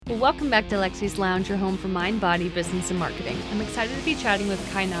Welcome back to Lexi's Lounge, your home for mind, body, business, and marketing. I'm excited to be chatting with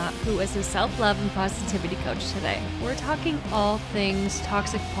Kainaat, who is a self-love and positivity coach today. We're talking all things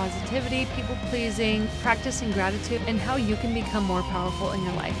toxic positivity, people-pleasing, practicing gratitude, and how you can become more powerful in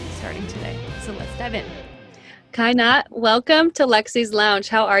your life starting today. So let's dive in. Kainaat, welcome to Lexi's Lounge.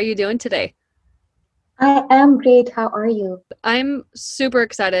 How are you doing today? I am great. How are you? I'm super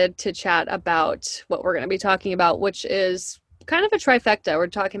excited to chat about what we're going to be talking about, which is kind of a trifecta. We're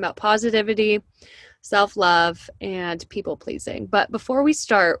talking about positivity, self-love, and people-pleasing. But before we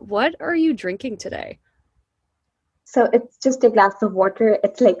start, what are you drinking today? So it's just a glass of water.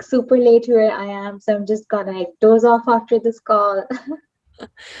 It's like super late where I am, so I'm just gonna like doze off after this call.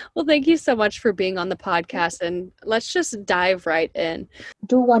 Well, thank you so much for being on the podcast, and let's just dive right in.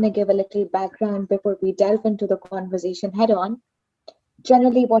 Do want to give a little background before we delve into the conversation head on.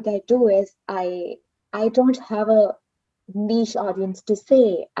 Generally, what I do is I don't have a niche audience to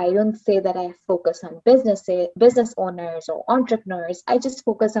say. I don't say that I focus on business owners or entrepreneurs. I just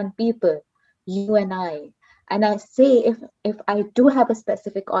focus on people, you and I. And I say if I do have a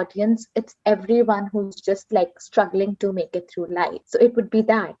specific audience, it's everyone who's just like struggling to make it through life. So it would be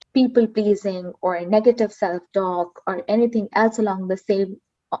that people pleasing or negative self-talk or anything else along the same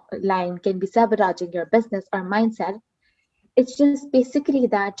line can be sabotaging your business or mindset. It's just basically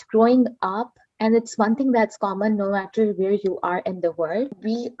that growing up, and it's one thing that's common no matter where you are in the world,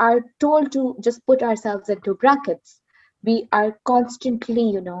 we are told to just put ourselves into brackets. We are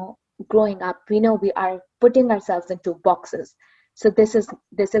constantly, growing up, we know we are putting ourselves into boxes. So this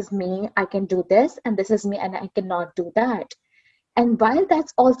is me, I can do this, and this is me and I cannot do that. And while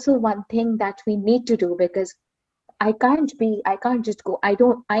that's also one thing that we need to do, because I can't just go, I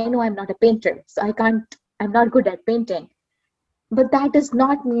know I'm not a painter, so I'm not good at painting, but that does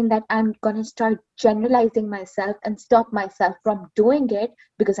not mean that I'm going to start generalizing myself and stop myself from doing it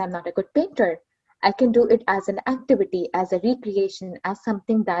because I'm not a good painter. I can do it as an activity, as a recreation, as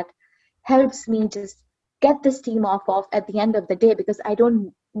something that helps me just get the steam off at the end of the day, because I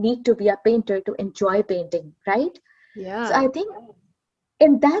don't need to be a painter to enjoy painting, right? So Yeah. I think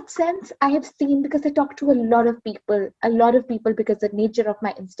in that sense, I have seen, because I talk to a lot of people, because the nature of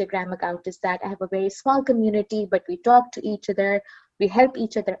my Instagram account is that I have a very small community, but we talk to each other, we help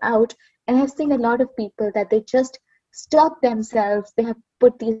each other out. And I've seen a lot of people that they just stop themselves, they have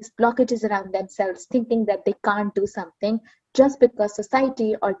put these blockages around themselves, thinking that they can't do something just because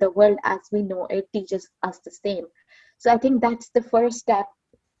society or the world as we know it teaches us the same. So I think that's the first step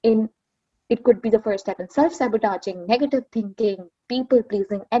in it could be the first step in self sabotaging, negative thinking, people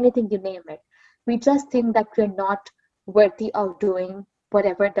pleasing, anything you name it. We just think that we're not worthy of doing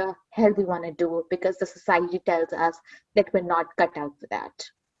whatever the hell we want to do because the society tells us that we're not cut out for that.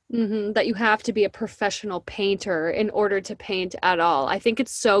 That you have to be a professional painter in order to paint at all. I think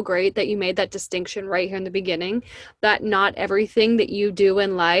it's so great that you made that distinction right here in the beginning, that not everything that you do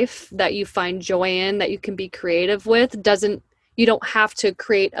in life that you find joy in, that you can be creative with, you don't have to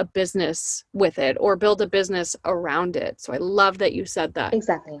create a business with it or build a business around it. So I love that you said that.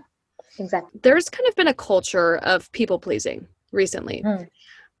 Exactly. Exactly. There's kind of been a culture of people pleasing recently. Hmm.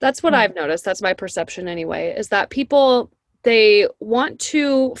 That's what Hmm. I've noticed. That's my perception anyway, is that people, they want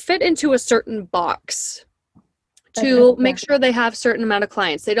to fit into a certain box to Agree. make Yeah. sure they have certain amount of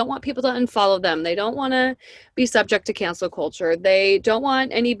clients. They don't want people to unfollow them. They don't want to be subject to cancel culture. They don't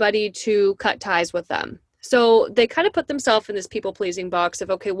want anybody to cut ties with them. So they kind of put themselves in this people pleasing box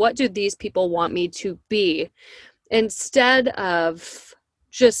of, okay, what do these people want me to be? Instead of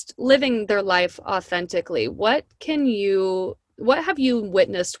just living their life authentically. What have you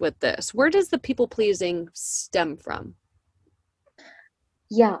witnessed with this? Where does the people pleasing stem from?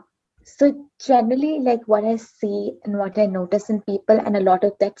 Yeah. So generally, like what I see and what I notice in people, and a lot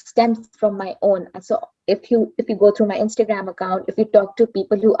of that stems from my own. So if you go through my Instagram account, if you talk to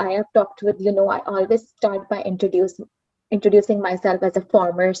people who I have talked with, I always start by introducing myself as a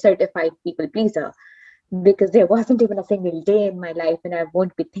former certified people pleaser, because there wasn't even a single day in my life and I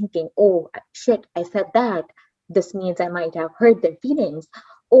won't be thinking, oh shit, I said that. This means I might have hurt their feelings.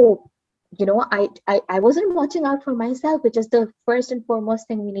 Oh, I wasn't watching out for myself, which is the first and foremost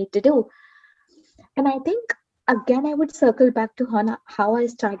thing we need to do. And I think, again, I would circle back to how I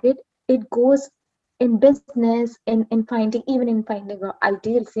started. It goes in business, in finding an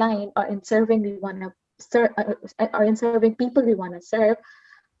ideal client, or in serving we want to serve, or in serving people we want to serve.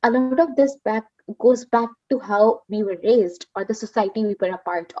 A lot of this goes back to how we were raised or the society we were a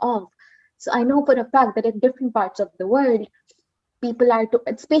part of. So I know for a fact that in different parts of the world, people are to,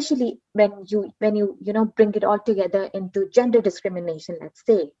 especially when you bring it all together into gender discrimination, let's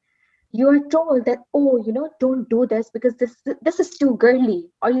say, You are told that, oh, don't do this because this is too girly,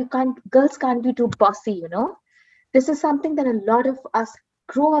 or you can't, girls can't be too bossy, This is something that a lot of us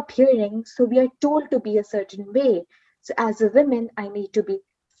grow up hearing, so we are told to be a certain way. So as a woman, I need to be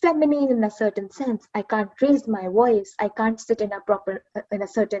feminine in a certain sense. I can't raise my voice. I can't sit in a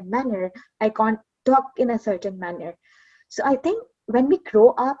certain manner. I can't talk in a certain manner. So I think when we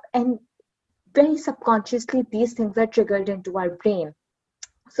grow up, and very subconsciously these things are triggered into our brain.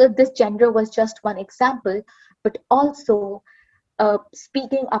 So this gender was just one example, but also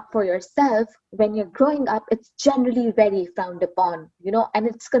speaking up for yourself when you're growing up, it's generally very frowned upon, and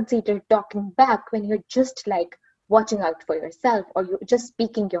it's considered talking back when you're just like watching out for yourself, or you're just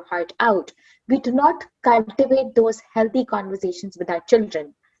speaking your heart out. We do not cultivate those healthy conversations with our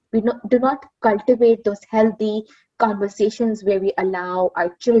children. Do not cultivate those healthy conversations where we allow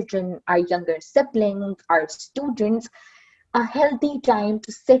our children, our younger siblings, our students a healthy time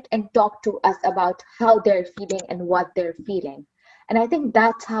to sit and talk to us about how they're feeling and what they're feeling. And I think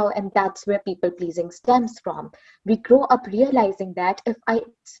that's how, and that's where people pleasing stems from. We grow up realizing that if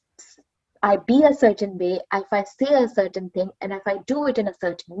I be a certain way, if I say a certain thing, and if I do it in a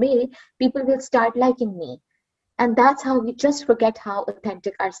certain way, people will start liking me. And that's how we just forget how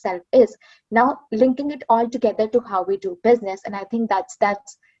authentic ourselves is. Now linking it all together to how we do business, and I think that's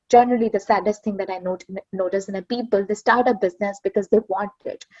generally the saddest thing that I notice in a people. They start a business because they want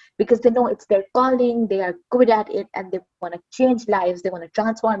it, because they know it's their calling, they are good at it, and they want to change lives, they want to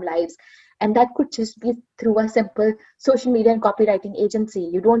transform lives. And that could just be through a simple social media and copywriting agency.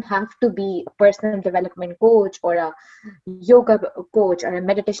 You don't have to be a personal development coach or a yoga coach or a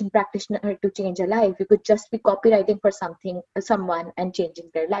meditation practitioner to change a life. You could just be copywriting for someone and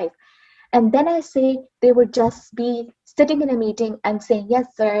changing their life. And then I say they would just be sitting in a meeting and saying, yes,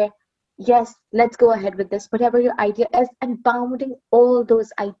 sir, yes, let's go ahead with this, whatever your idea is, and bounding all those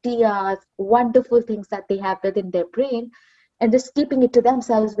ideas, wonderful things that they have within their brain, and just keeping it to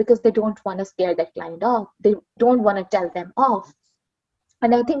themselves because they don't want to scare that client off. They don't want to tell them off.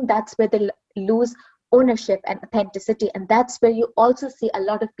 And I think that's where they lose ownership and authenticity. And that's where you also see a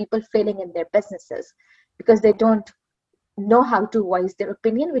lot of people failing in their businesses because they don't know how to voice their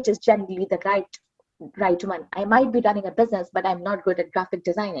opinion, which is generally the right one. I might be running a business, but I'm not good at graphic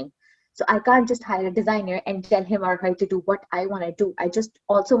designing. So I can't just hire a designer and tell him or her to do what I want to do. I just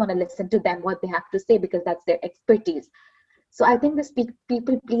also want to listen to them, what they have to say, because that's their expertise. So I think this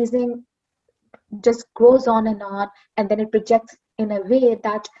people pleasing just grows on, and then it projects in a way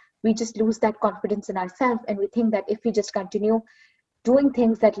that we just lose that confidence in ourselves, and we think that if we just continue doing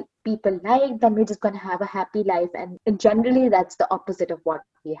things that people like, then we're just going to have a happy life. And generally that's the opposite of what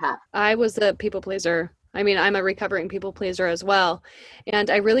we have. I was a people pleaser. I mean, I'm a recovering people pleaser as well. And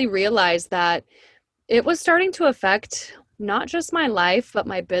I really realized that it was starting to affect not just my life, but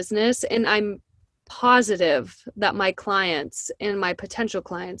my business. And I'm positive that my clients and my potential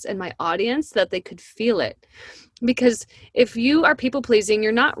clients and my audience, that they could feel it. Because if you are people pleasing,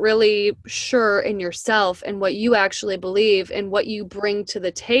 you're not really sure in yourself and what you actually believe and what you bring to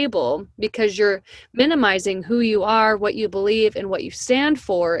the table, because you're minimizing who you are, what you believe, and what you stand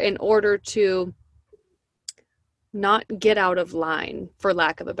for in order to not get out of line, for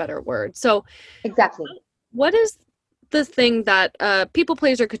lack of a better word. So Exactly. what is the thing that a people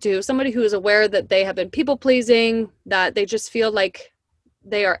pleaser could do? Somebody who is aware that they have been people pleasing, that they just feel like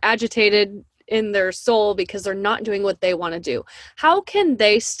they are agitated in their soul because they're not doing what they want to do. How can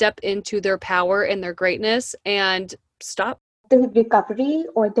they step into their power and their greatness and stop? The recovery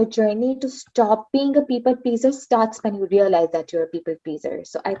or the journey to stop being a people pleaser starts when you realize that you're a people pleaser.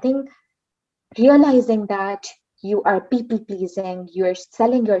 So I think realizing that you are people pleasing, you're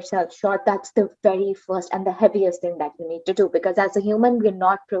selling yourself short, that's the very first and the heaviest thing that you need to do. Because as a human, we're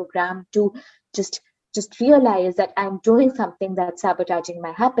not programmed to just realize that I'm doing something that's sabotaging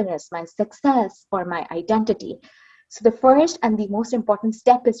my happiness, my success, or my identity. So the first and the most important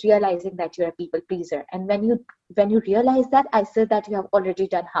step is realizing that you're a people pleaser. And when you realize that, I say that you have already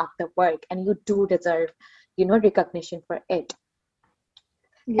done half the work, and you do deserve, recognition for it.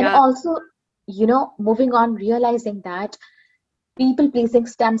 And Yeah. also, moving on, realizing that people pleasing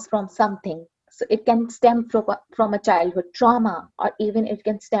stems from something. So it can stem from a childhood trauma, or even it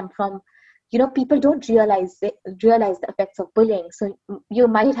can stem from, people don't realize the effects of bullying. So you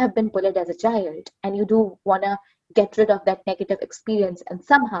might have been bullied as a child, and you do want to get rid of that negative experience, and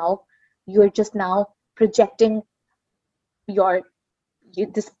somehow you're just now projecting your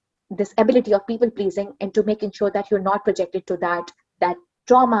this ability of people pleasing into making sure that you're not projected to that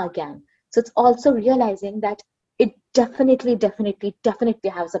trauma again. So it's also realizing that it definitely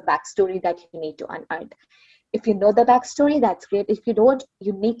has a backstory that you need to unearth. If you know the backstory, that's great. If you don't,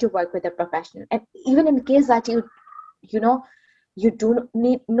 you need to work with a professional. And even in case that you know, you do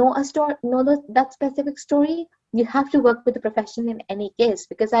need know a story, know that specific story, you have to work with a professional in any case.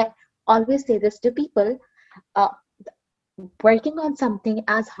 Because I always say this to people, uh, working on something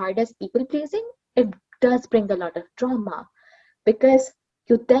as hard as people pleasing, it does bring a lot of trauma, because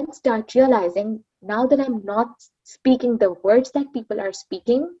you then start realizing, now that I'm not speaking the words that people are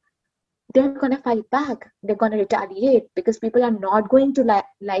speaking, they're going to fight back. They're going to retaliate, because people are not going to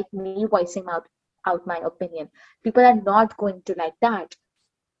like me voicing out my opinion. People are not going to like that.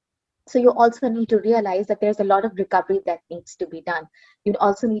 So you also need to realize that there's a lot of recovery that needs to be done. You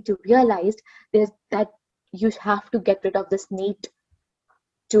also need to realize there's that you have to get rid of this need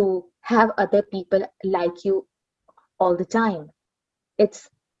to have other people like you all the time. It's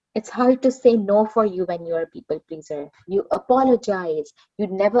it's hard to say no for you when you're a people pleaser. You apologize, you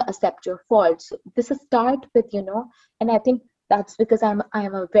never accept your faults. So this is start with, and I think that's because I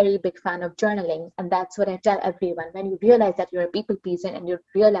am a very big fan of journaling, and that's what I tell everyone. When you realize that you're a people pleaser and you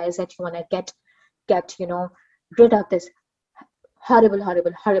realize that you want to get rid of this horrible,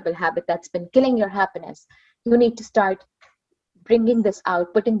 horrible, horrible habit that's been killing your happiness, you need to start bringing this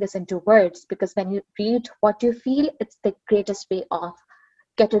out, putting this into words, because when you read what you feel, it's the greatest way of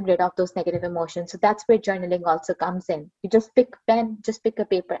getting rid of those negative emotions. So that's where journaling also comes in. You just pick pen, just pick a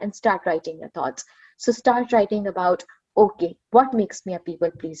paper and start writing your thoughts. So start writing about, okay, what makes me a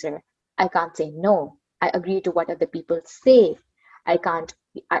people pleaser? I can't say no. I agree to what other people say. I can't,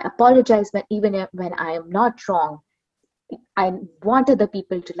 I apologize when I am not wrong. I want other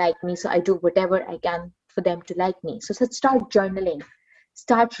people to like me, so I do whatever I can for them to like me. So start journaling,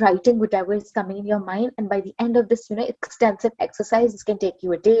 start writing whatever is coming in your mind, and by the end of this, extensive exercise, this can take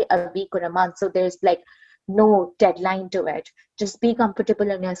you a day, a week, or a month. So there's like no deadline to it. Just be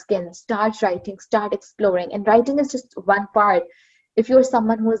comfortable in your skin. Start writing, start exploring, and writing is just one part. If you're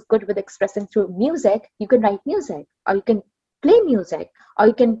someone who is good with expressing through music, you can write music, or you can play music, or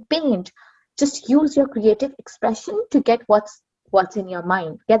you can paint. Just use your creative expression to get what's in your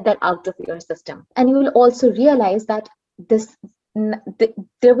mind, get that out of your system. And you will also realize that this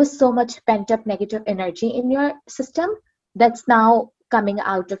there was so much pent up negative energy in your system that's now coming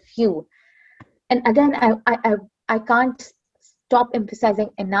out of you. And again, I can't stop emphasizing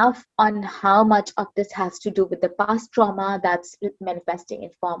enough on how much of this has to do with the past trauma that's manifesting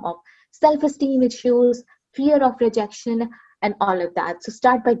in form of self-esteem issues, fear of rejection, and all of that. So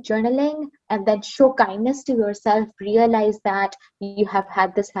start by journaling and then show kindness to yourself. Realize that you have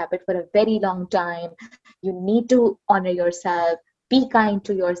had this habit for a very long time. You need to honor yourself, be kind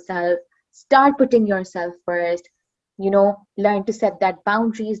to yourself, start putting yourself first, learn to set that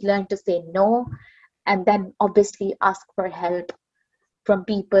boundaries, learn to say no, and then obviously ask for help from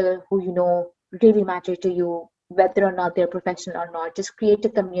people who really matter to you, whether or not they're professional or not. Just create a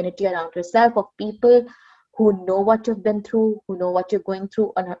community around yourself of people who know what you've been through, who know what you're going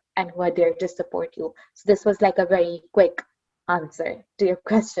through, and who are there to support you. So this was like a very quick answer to your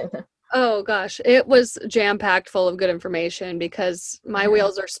question. Oh gosh, it was jam-packed full of good information because my Yeah.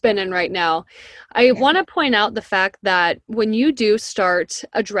 wheels are spinning right now. I want to point out the fact that when you do start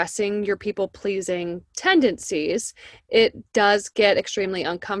addressing your people-pleasing tendencies, it does get extremely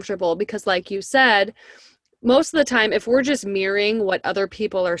uncomfortable because, like you said, most of the time, if we're just mirroring what other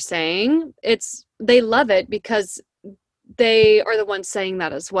people are saying, they love it because they are the ones saying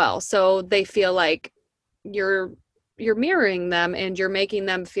that as well. So they feel like you're mirroring them and you're making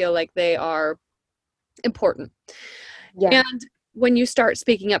them feel like they are important. Yeah. And when you start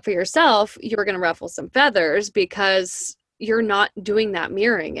speaking up for yourself, you're going to ruffle some feathers because you're not doing that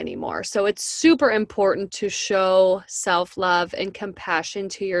mirroring anymore. So it's super important to show self-love and compassion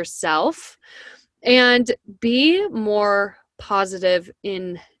to yourself and be more positive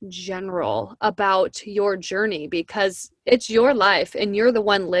in general about your journey because it's your life and you're the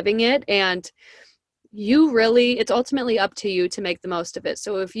one living it, and it's ultimately up to you to make the most of it.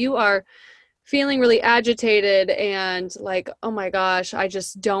 So if you are feeling really agitated and like, oh my gosh, I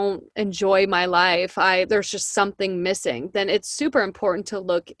just don't enjoy my life, there's just something missing, then it's super important to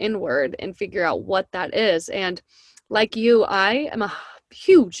look inward and figure out what that is. And like you, I am a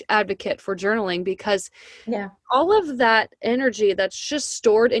huge advocate for journaling because Yeah. all of that energy that's just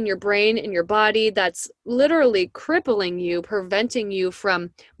stored in your brain, in your body, that's literally crippling you, preventing you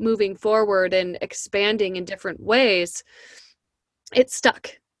from moving forward and expanding in different ways, it's stuck.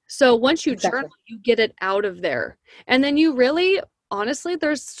 So once you journal, Exactly. you get it out of there. And then you really, honestly,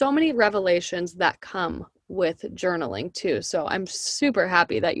 there's so many revelations that come with journaling too. So I'm super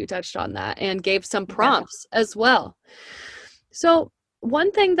happy that you touched on that and gave some Yeah. prompts as well. So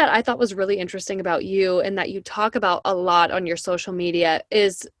one thing that I thought was really interesting about you and that you talk about a lot on your social media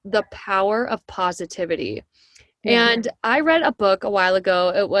is the power of positivity. Yeah. And I read a book a while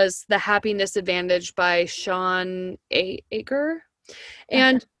ago. It was The Happiness Advantage by Sean Aker.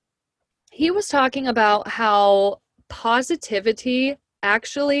 And he was talking about how positivity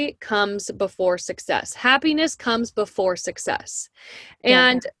actually comes before success. Happiness comes before success. Yeah.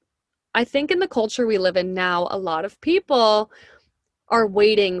 And I think in the culture we live in now, a lot of people are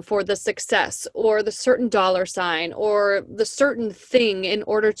waiting for the success or the certain dollar sign or the certain thing in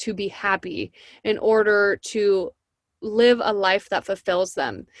order to be happy, in order to live a life that fulfills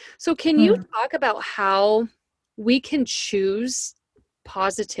them. So, can you Hmm. talk about how we can choose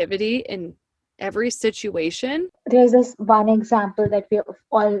positivity in every situation? There's this one example that we have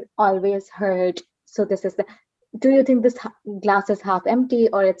all always heard. So this is the, do you think this glass is half empty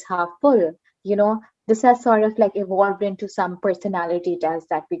or it's half full? You know, this has sort of like evolved into some personality test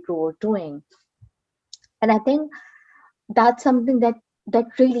that we grew doing. And I think that's something that's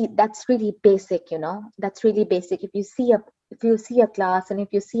really basic, you know. That's really basic. If you see a glass and if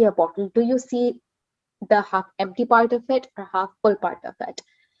you see a bottle, do you see the half empty part of it or half full part of it?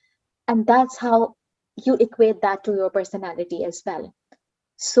 And that's how you equate that to your personality as well.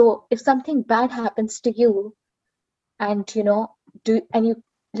 So if something bad happens to you, and you know, do and you,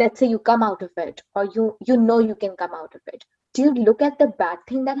 let's say you come out of it, or you know you can come out of it, do you look at the bad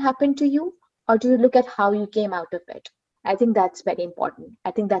thing that happened to you, or do you look at how you came out of it? I think that's very important.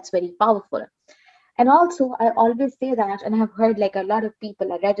 I think that's very powerful. And also, I always say that, and I've heard like a lot of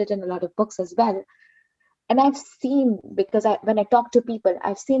people, I read it in a lot of books as well, and I've seen, because when I talk to people,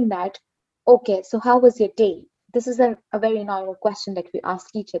 I've seen that, okay, so how was your day? This is a very normal question that we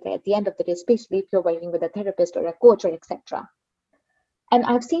ask each other at the end of the day, especially if you're working with a therapist or a coach or etc. And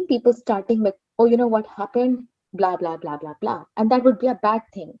I've seen people starting with, oh, you know what happened? Blah, blah, blah, blah, blah. And that would be a bad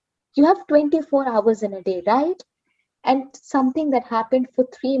thing. You have 24 hours in a day, right? And something that happened for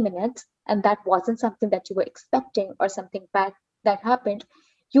 3 minutes, and that wasn't something that you were expecting or something bad that happened,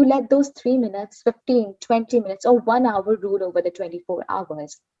 you let those 3 minutes, 15, 20 minutes, or 1 hour rule over the 24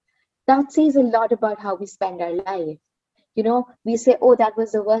 hours. That says a lot about how we spend our life. You know, we say, oh, that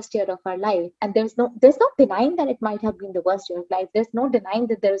was the worst year of our life. And there's no denying that it might have been the worst year of life. There's no denying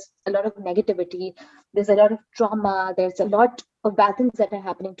that there's a lot of negativity, there's a lot of trauma, there's a lot of bad things that are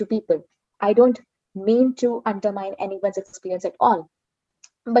happening to people. I don't mean to undermine anyone's experience at all.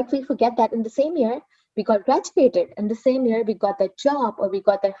 But we forget that in the same year, we got graduated. In the same year, we got that job, or we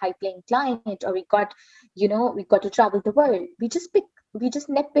got that high paying client, or we got, you know, we got to travel the world. We just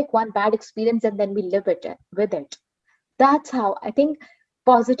nitpick one bad experience and then we live with it. That's how I think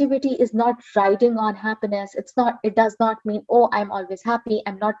positivity is not riding on happiness. It does not mean, oh, I'm always happy,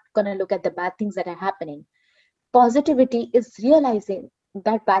 I'm not going to look at the bad things that are happening. Positivity is realizing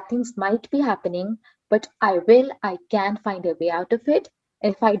that bad things might be happening, but I can find a way out of it.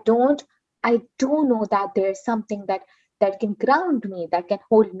 And if I don't, I do know that there's something that can ground me, that can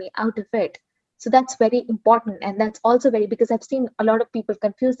hold me out of it. So that's very important. And that's also very, because I've seen a lot of people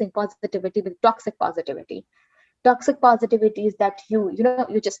confusing positivity with toxic positivity. Toxic positivity is that you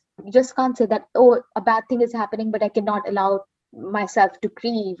just can't say that, oh, a bad thing is happening, but I cannot allow myself to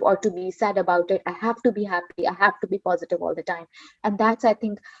grieve or to be sad about it. I have to be happy, I have to be positive all the time. And that's, I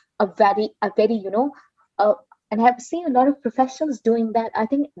think, a very uh, and I've seen a lot of professionals doing that. I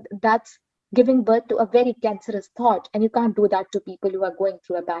think that's giving birth to a very cancerous thought, and you can't do that to people who are going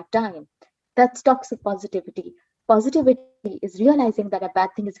through a bad time. That's toxic positivity. Positivity is realizing that a bad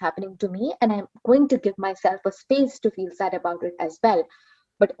thing is happening to me, and I'm going to give myself a space to feel sad about it as well.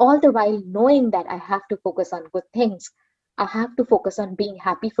 But all the while knowing that I have to focus on good things. I have to focus on being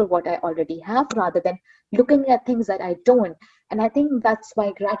happy for what I already have rather than looking at things that I don't. And I think that's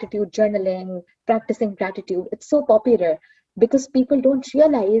why gratitude journaling, practicing gratitude, it's so popular, because people don't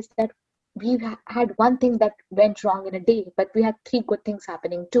realize that we've had one thing that went wrong in a day, but we had three good things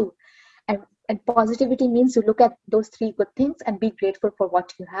happening too. And positivity means to look at those three good things and be grateful for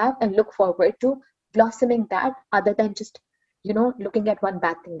what you have and look forward to blossoming that, other than just looking at one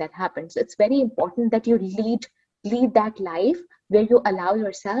bad thing that happens. It's very important that you lead that life where you allow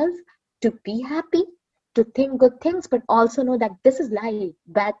yourself to be happy, to think good things, but also know that this is life.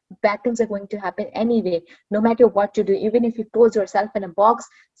 Bad things are going to happen anyway, no matter what you do. Even if you close yourself in a box,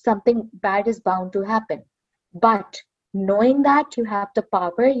 something bad is bound to happen. But knowing that you have the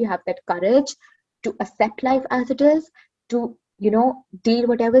power, you have that courage to accept life as it is, to deal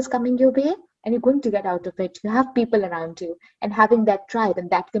whatever is coming your way, and you're going to get out of it. You have people around you, and having that tribe and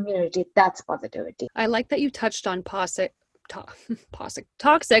that community, that's positivity. I like that you touched on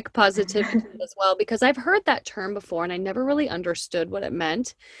toxic positivity as well, because I've heard that term before and I never really understood what it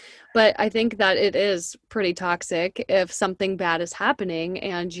meant. But I think that it is pretty toxic if something bad is happening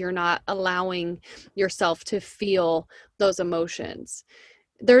and you're not allowing yourself to feel those emotions.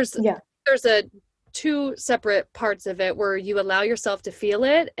 There's Yeah. there's a two separate parts of it where you allow yourself to feel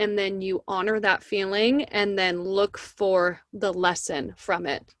it and then you honor that feeling and then look for the lesson from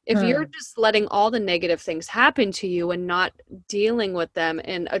it. If you're Hmm. just letting all the negative things happen to you and not dealing with them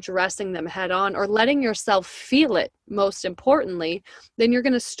and addressing them head on or letting yourself feel it, most importantly, then you're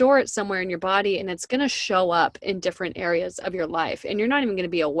going to store it somewhere in your body and it's going to show up in different areas of your life and you're not even going to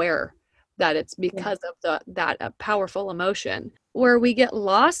be aware that it's Yeah. because of that powerful emotion. Where we get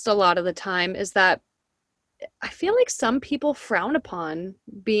lost a lot of the time is that I feel like some people frown upon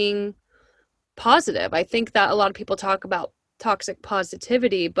being positive. I think that a lot of people talk about toxic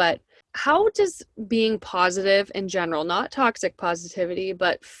positivity, but how does being positive in general, not toxic positivity,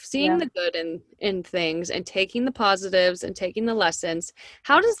 but seeing Yeah. the good in things and taking the positives and taking the lessons,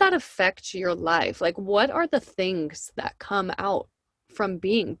 how does that affect your life? Like, what are the things that come out from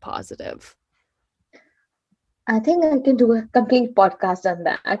being positive? I think I can do a complete podcast on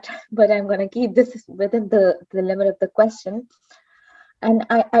that, but I'm going to keep this within the limit of the question. And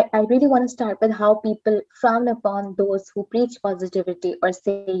I really want to start with how people frown upon those who preach positivity or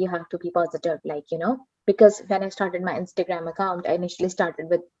say you have to be positive, because when I started my Instagram account, I initially started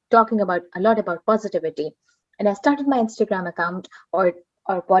with talking about a lot about positivity. And I started my Instagram account or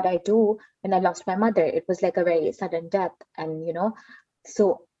what I do when I lost my mother. It was like a very sudden death. And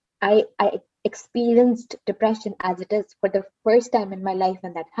so I experienced depression as it is for the first time in my life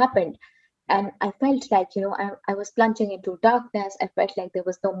when that happened. And I felt like I was plunging into darkness. I felt like there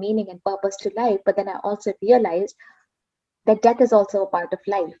was no meaning and purpose to life. But then I also realized that death is also a part of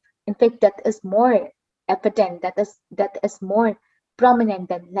life. In fact, death is more evident, that is more prominent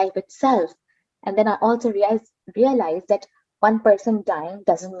than life itself. And then I also realized that one person dying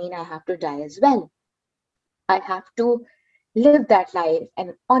doesn't mean I have to die as well. I have to live that life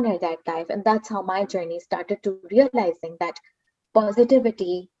and honor that life. And that's how my journey started, to realizing that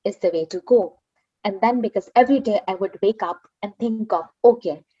positivity is the way to go. And then, because every day I would wake up and think of,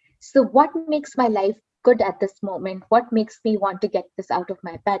 okay, so what makes my life good at this moment? What makes me want to get this out of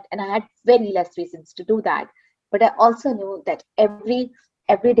my bed? And I had very less reasons to do that. But I also knew that every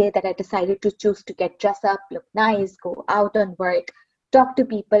day that I decided to choose to get dressed up, look nice, go out and work, talk to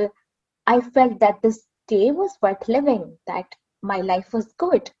people, I felt that this day was worth living, that my life was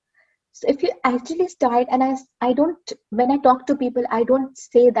good. So if you actually start, and I don't, when I talk to people, I don't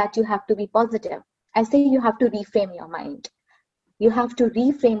say that you have to be positive. I say you have to reframe your mind. You have to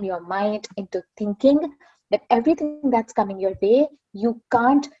reframe your mind into thinking that everything that's coming your way, you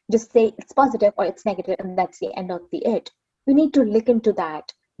can't just say it's positive or it's negative and that's the end of the it. You need to look into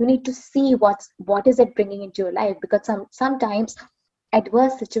that. You need to see what is it bringing into your life, because sometimes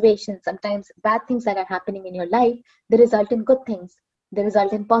adverse situations, sometimes bad things that are happening in your life, they result in good things, they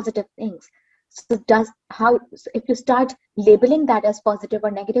result in positive things. So if you start labeling that as positive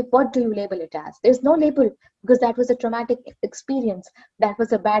or negative, what do you label it as? There's no label, because that was a traumatic experience, that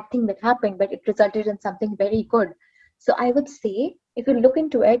was a bad thing that happened, but it resulted in something very good. So I would say, if you look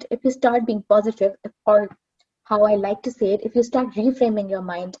into it, if you start being positive, or how I like to say it, if you start reframing your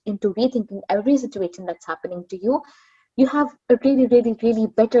mind into rethinking every situation that's happening to you, you have a really, really, really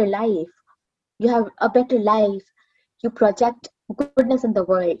better life. You have a better life. You project goodness in the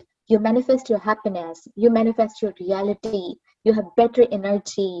world. You manifest your happiness. You manifest your reality. You have better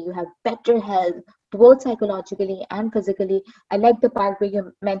energy. You have better health, both psychologically and physically. I like the part where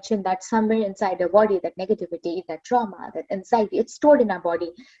you mentioned that somewhere inside our body, that negativity, that trauma, that anxiety, it's stored in our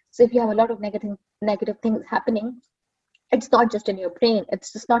body. So if you have a lot of negative things happening, it's not just in your brain.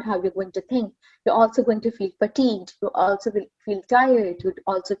 It's just not how you're going to think. You're also going to feel fatigued. You also will feel tired. You'd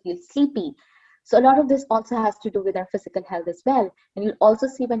also feel sleepy. So a lot of this also has to do with our physical health as well. And you'll also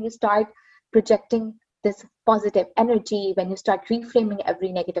see, when you start projecting this positive energy, when you start reframing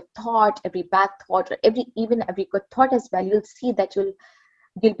every negative thought, every bad thought, or even every good thought as well, you'll see that you'll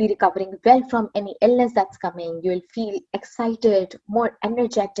be recovering well from any illness that's coming. You'll feel excited, more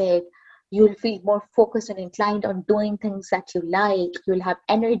energetic. You'll feel more focused and inclined on doing things that you like. You'll have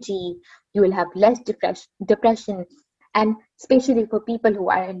energy. You will have less depression. And especially for people who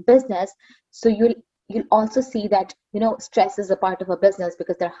are in business, so you'll also see that stress is a part of a business,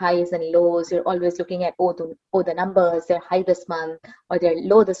 because there are highs and lows. You're always looking at, the numbers, they're high this month or they're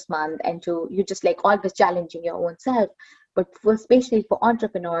low this month, and you just like always challenging your own self. But especially for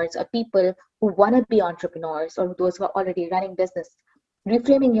entrepreneurs or people who want to be entrepreneurs, or those who are already running business,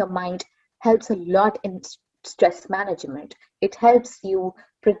 reframing your mind helps a lot in stress management. It helps you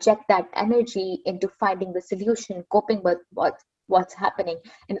project that energy into finding the solution, coping with what's happening.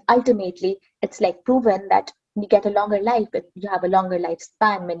 And ultimately, it's like proven that you get a longer life, you have a longer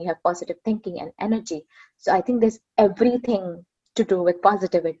lifespan when you have positive thinking and energy. So I think there's everything to do with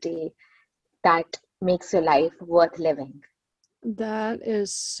positivity that makes your life worth living. That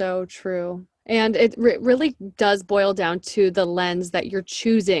is so true. And it really does boil down to the lens that you're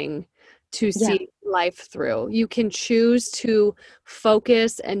choosing to Yeah, see life through. You can choose to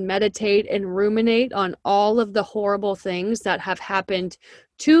focus and meditate and ruminate on all of the horrible things that have happened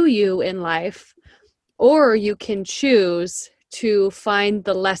to you in life, or you can choose to find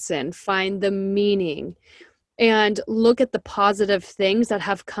the lesson, find the meaning, and look at the positive things that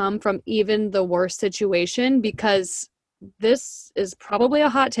have come from even the worst situation, because this is probably a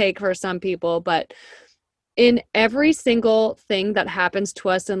hot take for some people, but in every single thing that happens to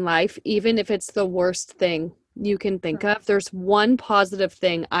us in life, even if it's the worst thing you can think of, there's one positive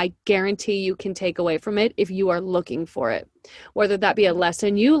thing I guarantee you can take away from it if you are looking for it. Whether that be a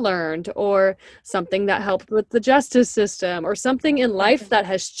lesson you learned, or something that helped with the justice system, or something in life that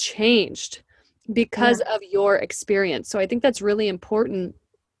has changed because yeah, of your experience. So I think that's really important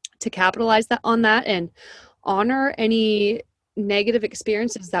to capitalize that on that and honor any negative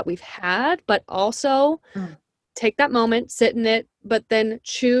experiences that we've had, but also mm, take that moment, sit in it, but then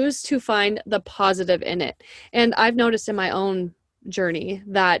choose to find the positive in it. And I've noticed in my own journey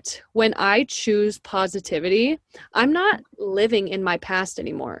that when I choose positivity, I'm not living in my past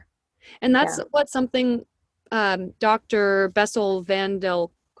anymore. And that's yeah, what something Dr. Bessel van der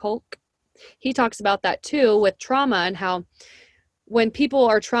Kolk, he talks about that too, with trauma, and how when people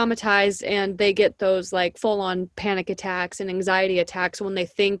are traumatized and they get those like full on panic attacks and anxiety attacks when they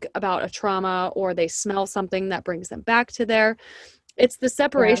think about a trauma, or they smell something that brings them back to there, it's the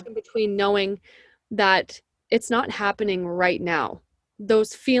yeah, separation between knowing that it's not happening right now.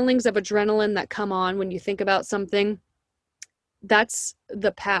 Those feelings of adrenaline that come on when you think about something, that's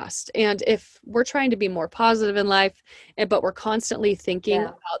the past. And if we're trying to be more positive in life, but we're constantly thinking yeah,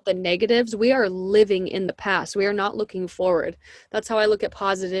 about the negatives, we are living in the past. We are not looking forward. That's how I look at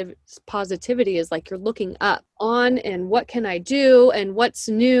positivity, is like you're looking up on, and what can I do and what's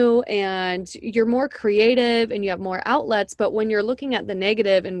new, and you're more creative and you have more outlets. But when you're looking at the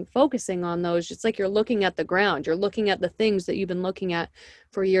negative and focusing on those, it's like you're looking at the ground. You're looking at the things that you've been looking at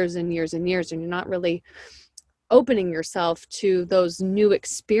for years and years and years, and you're not really opening yourself to those new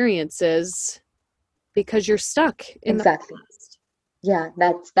experiences because you're stuck in the exactly. past. Yeah,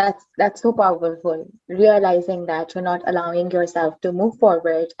 that's so powerful. Realizing that you're not allowing yourself to move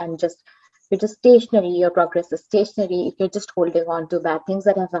forward and just you're just stationary, your progress is stationary if you're just holding on to bad things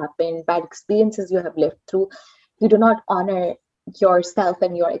that have happened, bad experiences you have lived through. You do not honor yourself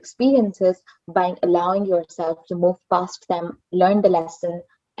and your experiences by allowing yourself to move past them, learn the lesson,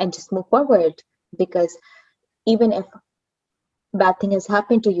 and just move forward. Because even if bad thing has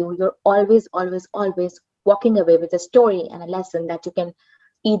happened to you, you're always, always, always walking away with a story and a lesson that you can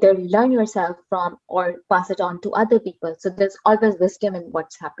either learn yourself from or pass it on to other people. So there's always wisdom in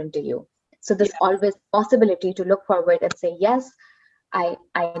what's happened to you. So Yeah. there's always possibility to look forward and say, yes, I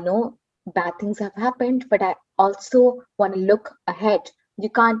know bad things have happened, but I also want to look ahead.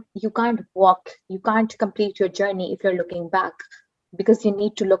 You can't complete your journey if you're looking back, because you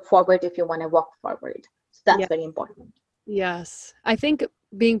need to look forward if you want to walk forward. So Yeah. that's very important. Yes. I think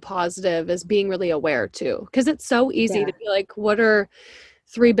being positive is being really aware too, because it's so easy to Yeah. be like, what are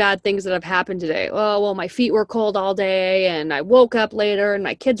three bad things that have happened today? Oh, well, my feet were cold all day and I woke up later and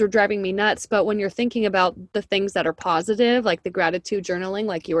my kids were driving me nuts. But when you're thinking about the things that are positive, like the gratitude journaling,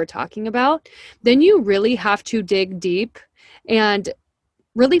 like you were talking about, then you really have to dig deep and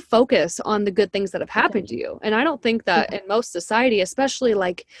really focus on the good things that have happened to Exactly. you. And I don't think that Yeah. in most society, especially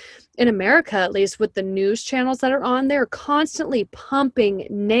like in America, at least with the news channels that are on, they're constantly pumping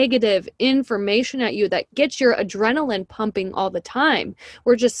negative information at you that gets your adrenaline pumping all the time.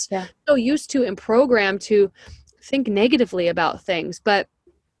 We're just Yeah. so used to and programmed to think negatively about things. But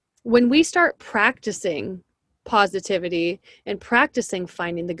when we start practicing positivity and practicing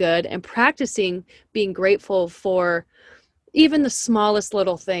finding the good and practicing being grateful for even the smallest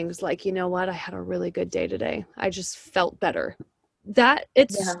little things, like, you know what, I had a really good day today, I just felt better, that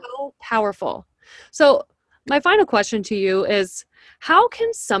it's Yeah. so powerful. So my final question to you is, how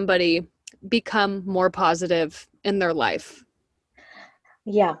can somebody become more positive in their life?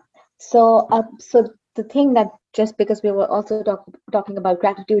 Yeah. So the thing that, just because we were also talking about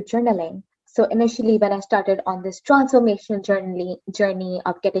gratitude journaling. So initially, when I started on this transformational journey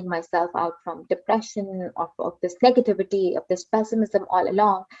of getting myself out from depression, of this negativity, of this pessimism all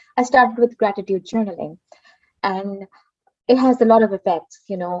along, I started with gratitude journaling. And it has a lot of effects,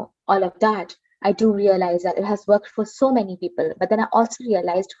 all of that. I do realize that it has worked for so many people. But then I also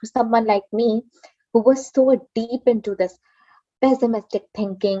realized for someone like me who was so deep into this pessimistic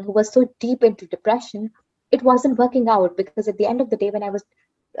thinking, who was so deep into depression, it wasn't working out because at the end of the day, when I was,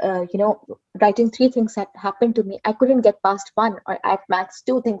 writing three things that happened to me, I couldn't get past one or at max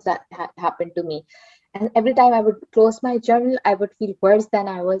two things that happened to me. And every time I would close my journal, I would feel worse than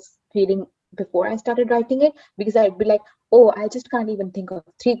I was feeling before I started writing it because I'd be like, oh, I just can't even think of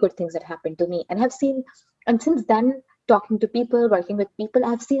three good things that happened to me. And since then, talking to people, working with people,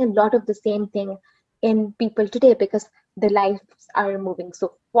 I've seen a lot of the same thing in people today because the lives are moving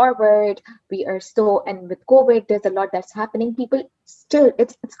so forward. We are so, and with COVID, there's a lot that's happening. People still,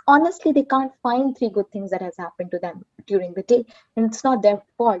 it's honestly, they can't find three good things that has happened to them during the day, and it's not their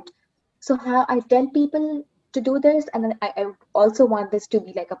fault. So how I tell people to do this, and then I also want this to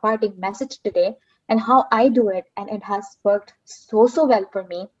be like a parting message today, and how I do it, and it has worked so well for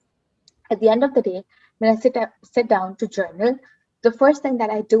me. At the end of the day, when I sit down to journal, the first thing that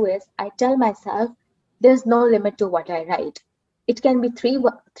I do is I tell myself there's no limit to what I write. It can be three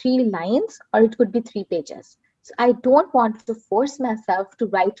lines or it could be 3 pages. So I don't want to force myself to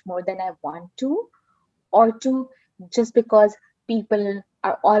write more than I want to, or to just because people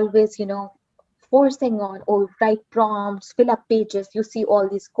are always, forcing on, oh, write prompts, fill up pages. You see all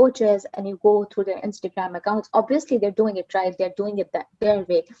these coaches and you go through their Instagram accounts. Obviously, they're doing it right, they're doing it their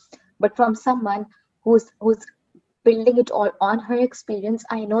way. But from someone who's building it all on her experience,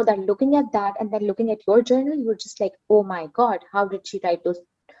 I know that looking at that and then looking at your journal, you're just like, oh my God, how did she write those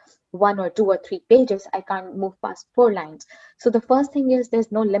 1 or 2 or 3 pages? I can't move past 4 lines. So the first thing is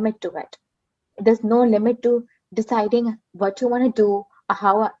there's no limit to it. There's no limit to deciding what you want to do or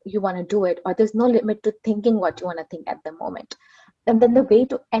how you want to do it, or there's no limit to thinking what you want to think at the moment. And then the way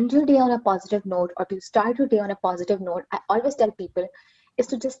to end your day on a positive note or to start your day on a positive note, I always tell people, is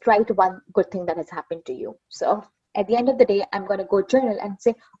to just write one good thing that has happened to you. So at the end of the day, I'm going to go journal and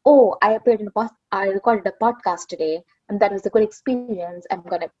say, oh, I recorded a podcast today, and that was a good experience. I'm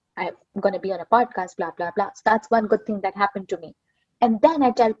gonna be on a podcast, blah blah blah. So that's one good thing that happened to me. And then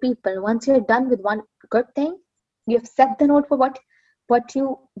I tell people, once you're done with one good thing, you've set the note for what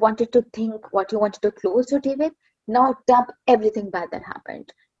you wanted to think, what you wanted to close your day with. Now dump everything bad that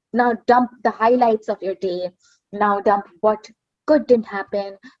happened. Now dump the highlights of your day. Now dump what good didn't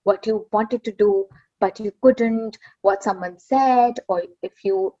happen, what you wanted to do but you couldn't, what someone said, or if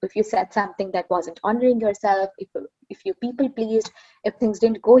you said something that wasn't honoring yourself, if you people pleased, if things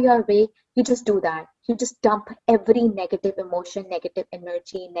didn't go your way, you just do that. You just dump every negative emotion, negative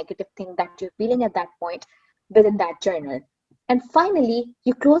energy, negative thing that you're feeling at that point within that journal. And finally,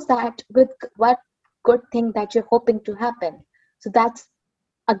 you close that with what good thing that you're hoping to happen. So that's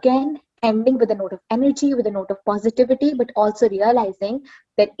again ending with a note of energy, with a note of positivity, but also realizing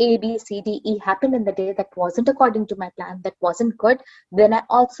that A, B, C, D, E happened in the day that wasn't according to my plan, that wasn't good. Then I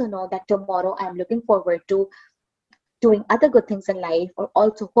also know that tomorrow I'm looking forward to doing other good things in life, or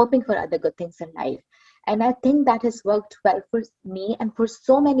also hoping for other good things in life. And I think that has worked well for me and for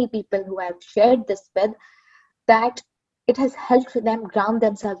so many people who I've shared this with, that it has helped them ground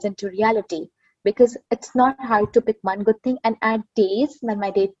themselves into reality, because it's not hard to pick one good thing. And at days when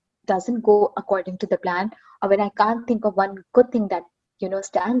my day doesn't go according to the plan, or when I can't think of one good thing that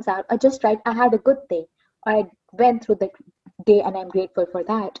stands out, I just write I had a good day, or I went through the day and I'm grateful for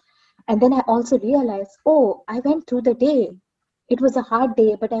that. And then I also realize, oh, I went through the day. It was a hard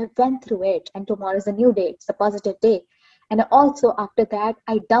day, but I went through it, and tomorrow is a new day. It's a positive day. And also after that,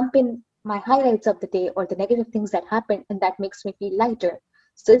 I dump in my highlights of the day or the negative things that happened, and that makes me feel lighter.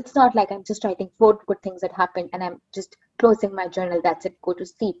 So it's not like I'm just writing 4 good things that happened and I'm just closing my journal, that's it, go to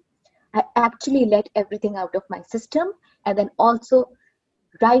sleep. I actually let everything out of my system, and then also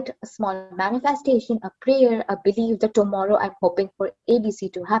write a small manifestation, a prayer, a belief that tomorrow I'm hoping for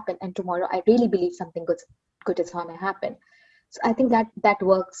ABC to happen, and tomorrow I really believe something good is going to happen. So I think that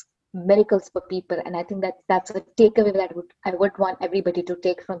works miracles for people, and I think that's a takeaway that I would want everybody to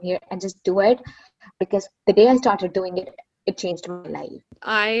take from here and just do it, because the day I started doing it, it changed my life.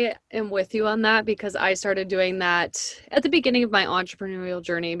 I am with you on that because I started doing that at the beginning of my entrepreneurial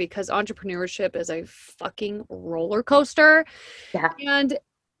journey, because entrepreneurship is a fucking roller coaster. Yeah. And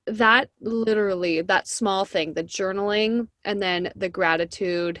that literally, that small thing, the journaling and then the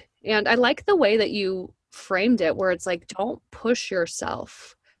gratitude. And I like the way that you framed it, where it's like, don't push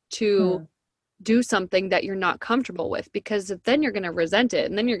yourself to Hmm. do something that you're not comfortable with, because then you're going to resent it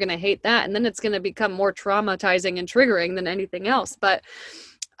and then you're going to hate that. And then it's going to become more traumatizing and triggering than anything else. But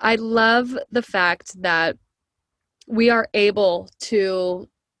I love the fact that we are able to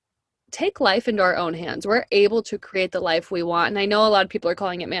take life into our own hands. We're able to create the life we want. And I know a lot of people are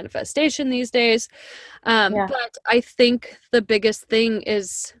calling it manifestation these days. Yeah. But I think the biggest thing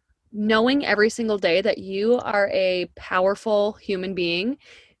is knowing every single day that you are a powerful human being.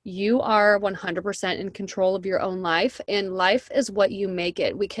 You are 100% in control of your own life, and life is what you make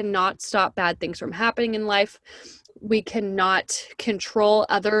it. We cannot stop bad things from happening in life. We cannot control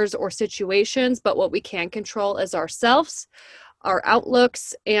others or situations, but what we can control is ourselves, our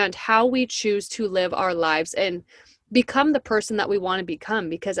outlooks, and how we choose to live our lives and become the person that we want to become.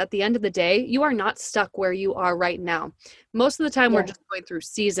 Because at the end of the day, you are not stuck where you are right now. Most of the time, we're Yeah. just going through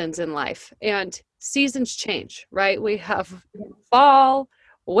seasons in life, and seasons change, right? We have fall,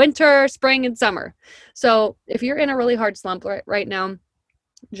 winter, spring, and summer. So if you're in a really hard slump right now,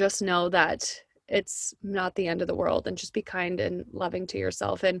 just know that it's not the end of the world, and just be kind and loving to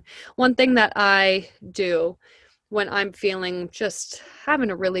yourself. And one thing that I do when I'm feeling just having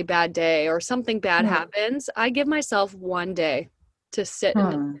a really bad day or something bad Hmm. happens, I give myself one day to sit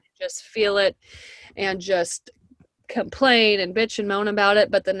and Hmm. just feel it and just complain and bitch and moan about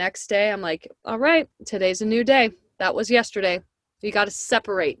it. But the next day, I'm like, all right, today's a new day. That was yesterday. You got to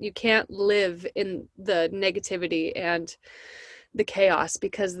separate. You can't live in the negativity and the chaos,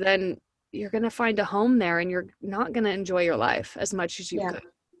 because then you're going to find a home there and you're not going to enjoy your life as much as you Yeah. could.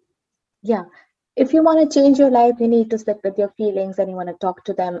 Yeah. If you want to change your life, you need to sit with your feelings and you want to talk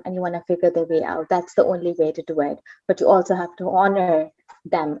to them and you want to figure their way out. That's the only way to do it. But you also have to honor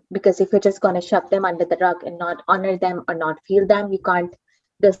them, because if you're just going to shove them under the rug and not honor them or not feel them, you can't,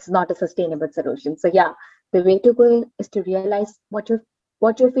 this is not a sustainable solution. So yeah, the way to go is to realize what you're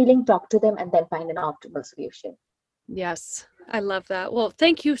feeling, talk to them, and then find an optimal solution. Yes, I love that. Well,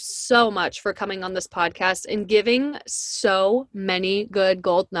 thank you so much for coming on this podcast and giving so many good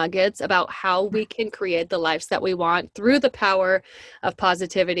gold nuggets about how we can create the lives that we want through the power of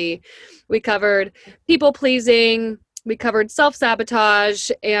positivity. We covered people pleasing, we covered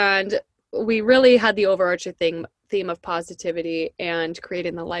self-sabotage, and we really had the overarching theme of positivity and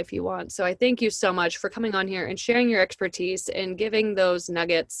creating the life you want. So I thank you so much for coming on here and sharing your expertise and giving those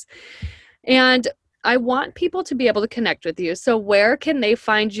nuggets. And I want people to be able to connect with you. So where can they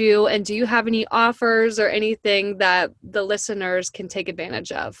find you? And do you have any offers or anything that the listeners can take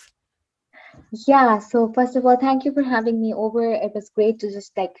advantage of? Yeah, so first of all, thank you for having me over. It was great to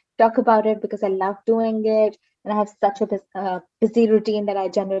just like talk about it because I love doing it, and I have such a busy routine that I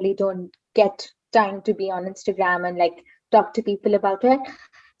generally don't get time to be on Instagram and like talk to people about it.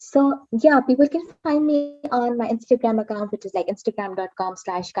 So yeah, people can find me on my Instagram account, which is like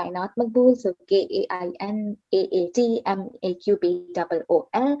instagram.com/Kainaat Maqbool. So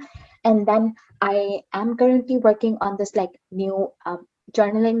KAINAATMAQBOOL. And then I am currently working on this like new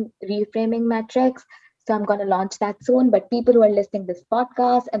journaling reframing metrics. So I'm going to launch that soon. But people who are listening this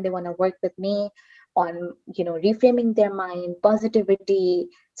podcast and they want to work with me on reframing their mind, positivity,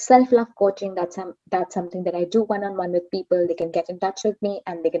 self-love coaching, that's something that I do one-on-one with people. They can get in touch with me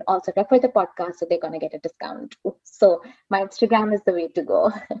and they can also refer the podcast, so they're going to get a discount. So my Instagram is the way to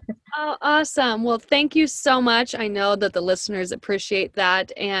go. Oh, awesome. Well, thank you so much. I know that the listeners appreciate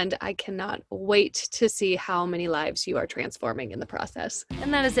that, and I cannot wait to see how many lives you are transforming in the process.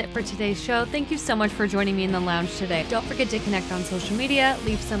 And that is it for today's show. Thank you so much for joining me in the lounge today. Don't forget to connect on social media,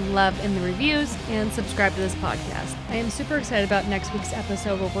 leave some love in the reviews, and subscribe to this podcast. I am super excited about next week's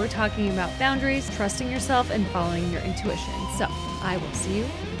episode where we're talking about boundaries, trusting yourself, and following your intuition. So I will see you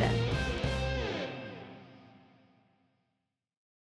then.